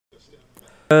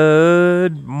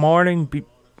Good morning,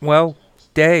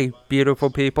 day, beautiful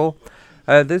people.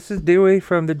 This is Dewey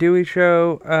from the Dewey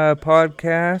Show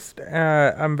podcast.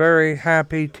 I'm very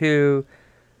happy to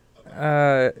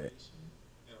have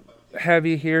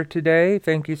you here today.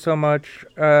 Thank you so much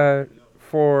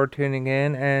for tuning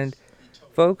in. And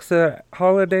folks, the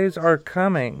holidays are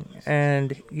coming,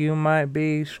 and you might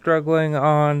be struggling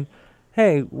on,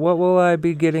 hey, what will I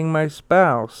be getting my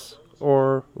spouse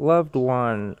or loved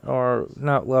one, or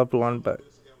not loved one, but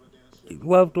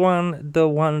loved one, the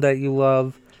one that you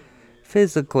love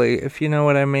physically, if you know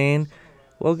what I mean.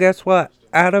 Well, guess what?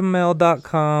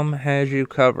 AdamMail.com has you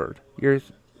covered. Your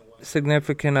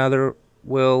significant other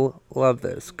will love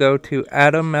this. Go to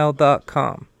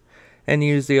AdamMail.com and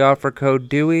use the offer code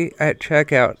Dewey at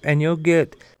checkout, and you'll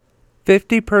get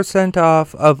 50%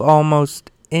 off of almost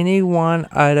any one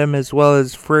item, as well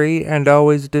as free and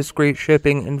always discreet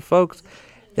shipping. And folks,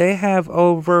 they have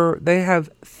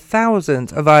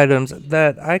thousands of items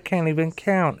that I can't even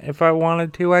count. If I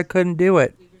wanted to, I couldn't do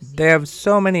it. They have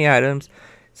so many items,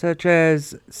 such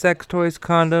as sex toys,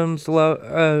 condoms,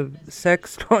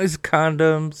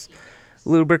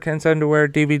 lubricants, underwear,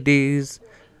 DVDs.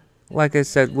 Like I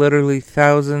said, literally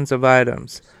thousands of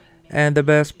items. And the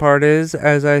best part is,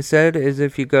 as I said, is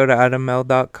if you go to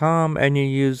AdamMail.com and you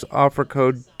use offer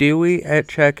code Dewey at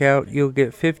checkout, you'll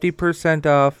get 50%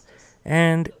 off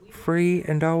and free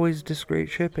and always discreet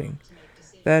shipping.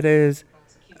 That is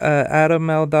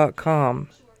AdamMail.com,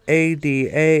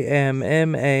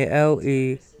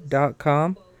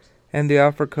 AdamMaile.com, and the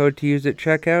offer code to use at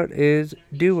checkout is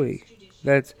Dewey.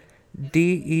 That's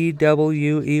DEWEY.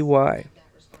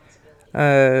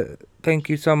 Thank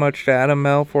you so much to Adam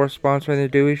Mel for sponsoring the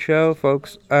Dewey Show.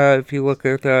 Folks, if you look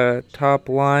at the top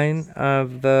line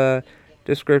of the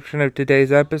description of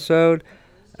today's episode,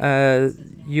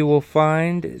 you will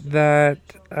find that,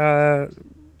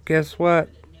 guess what?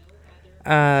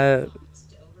 There's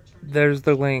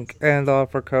the link and the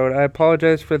offer code. I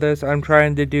apologize for this. I'm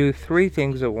trying to do three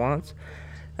things at once.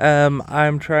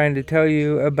 I'm trying to tell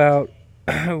you about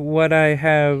what I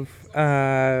have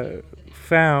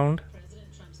found.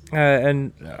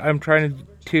 And I'm trying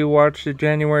to watch the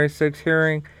January 6th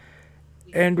hearing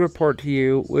and report to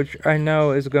you, which I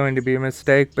know is going to be a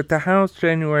mistake, but the House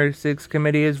January 6th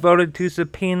committee has voted to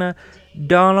subpoena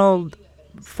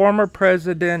former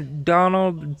President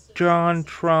Donald John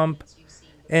Trump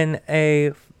in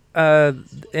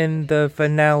the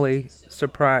finale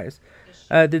surprise.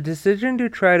 The decision to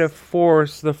try to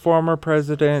force the former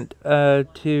president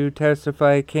to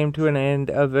testify came to an end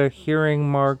of a hearing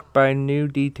marked by new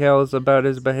details about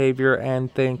his behavior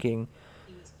and thinking.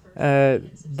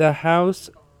 The House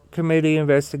Committee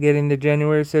investigating the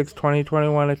January 6,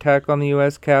 2021 attack on the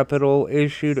U.S. Capitol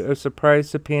issued a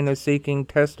surprise subpoena seeking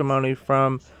testimony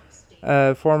from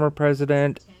former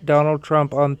President Donald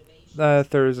Trump on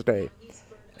Thursday.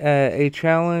 A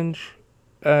challenge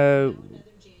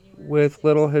with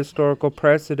little historical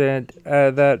precedent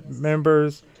that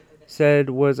members said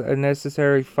was a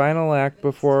necessary final act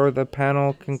before the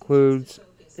panel concludes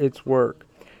its work.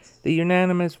 The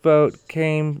unanimous vote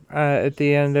came at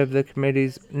the end of the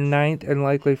committee's ninth and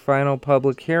likely final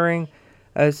public hearing,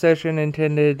 a session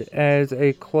intended as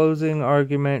a closing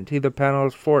argument to the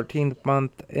panel's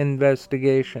 14th-month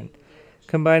investigation.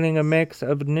 Combining a mix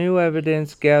of new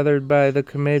evidence gathered by the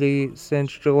committee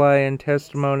since July and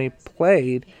testimony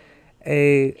played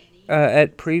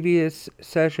at previous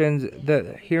sessions,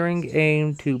 the hearing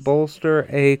aimed to bolster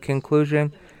a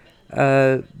conclusion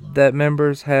that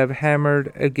members have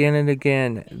hammered again and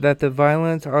again, that the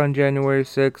violence on January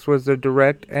 6 was a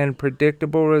direct and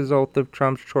predictable result of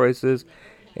Trump's choices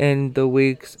in the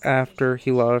weeks after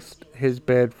he lost his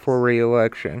bid for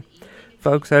re-election.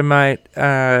 Folks, I might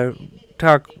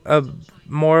talk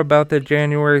more about the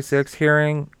January 6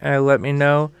 hearing. Let me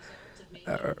know.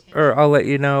 Or I'll let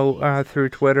you know through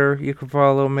Twitter. You can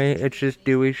follow me. It's just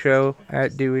Dewey Show,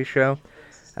 at Dewey Show.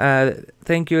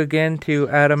 Thank you again to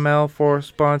Adam Mel for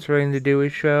sponsoring the Dewey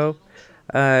Show.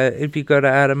 If you go to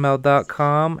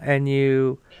AdamMail.com and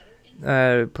you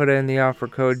put in the offer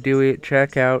code Dewey at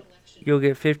checkout, you'll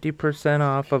get 50%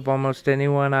 off of almost any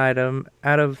one item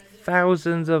out of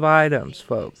thousands of items,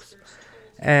 folks.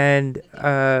 And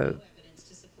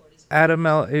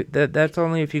that's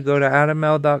only if you go to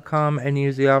AdamMail.com and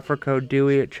use the offer code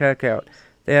Dewey at checkout.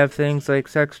 They have things like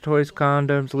sex toys,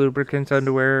 condoms, lubricants,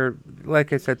 underwear,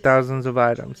 like I said, thousands of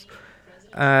items.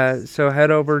 So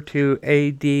head over to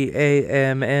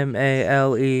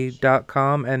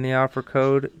AdamMaile.com, and the offer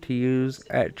code to use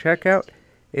at checkout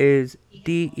is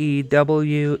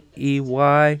DEWEY.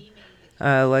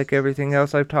 Like everything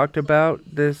else I've talked about,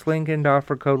 this link and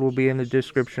offer code will be in the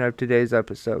description of today's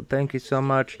episode. Thank you so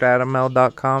much to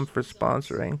AdamL.com for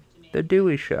sponsoring The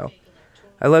Dewey Show.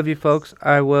 I love you folks.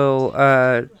 I will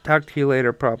talk to you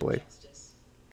later probably.